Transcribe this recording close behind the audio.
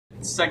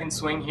Second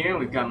swing here,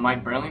 we've got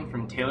Mike Berling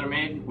from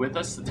TaylorMade with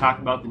us to talk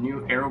about the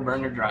new Aero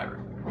Burner driver.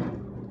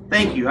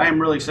 Thank you. I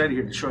am really excited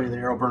here to show you the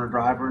Aero Burner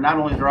driver. Not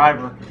only the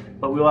driver,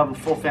 but we'll have a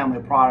full family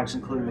of products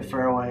including the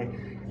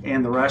fairway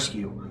and the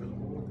rescue.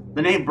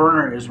 The name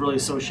burner is really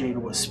associated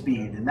with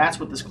speed, and that's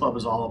what this club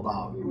is all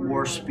about.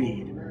 More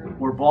speed,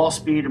 more ball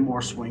speed and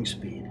more swing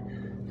speed.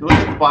 If you look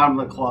at the bottom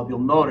of the club, you'll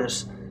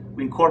notice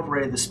we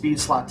incorporated the speed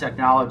slot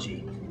technology.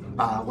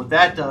 What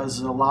that does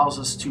is it allows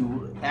us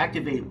to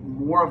activate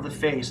more of the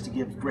face to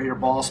give greater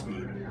ball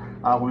speed.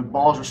 When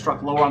balls are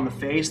struck lower on the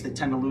face, they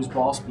tend to lose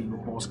ball speed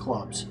with most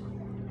clubs.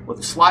 With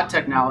the slot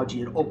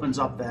technology, it opens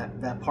up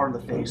that part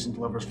of the face and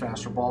delivers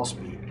faster ball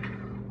speed.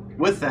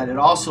 With that, it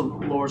also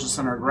lowers the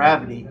center of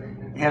gravity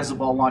and has the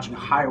ball launching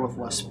higher with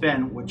less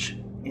spin, which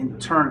in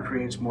turn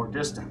creates more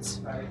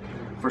distance.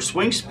 For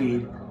swing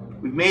speed,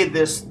 we've made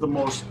this the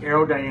most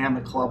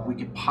aerodynamic club we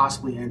could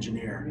possibly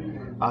engineer.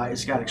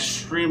 It's got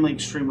extremely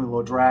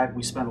low drag.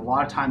 We spend a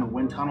lot of time in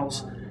wind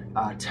tunnels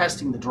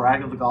testing the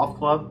drag of the golf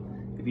club.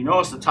 If you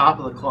notice the top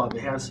of the club,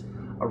 it has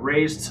a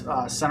raised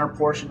center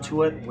portion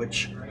to it,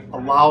 which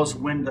allows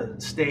wind to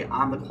stay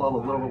on the club a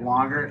little bit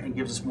longer and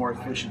gives us more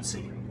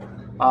efficiency.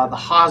 The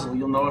hosel,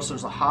 you'll notice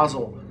there's a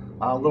hosel,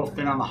 a little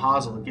fin on the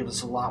hosel that gives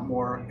us a lot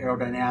more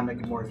aerodynamic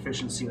and more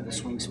efficiency with the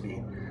swing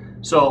speed.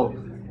 So,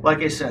 like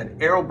I said,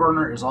 Aero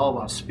Burner is all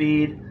about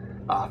speed,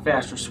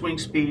 faster swing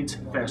speeds,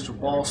 faster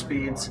ball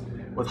speeds,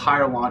 with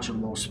higher launch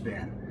and low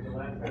spin.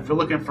 If you're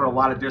looking for a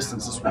lot of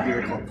distance, this would be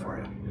the club for you.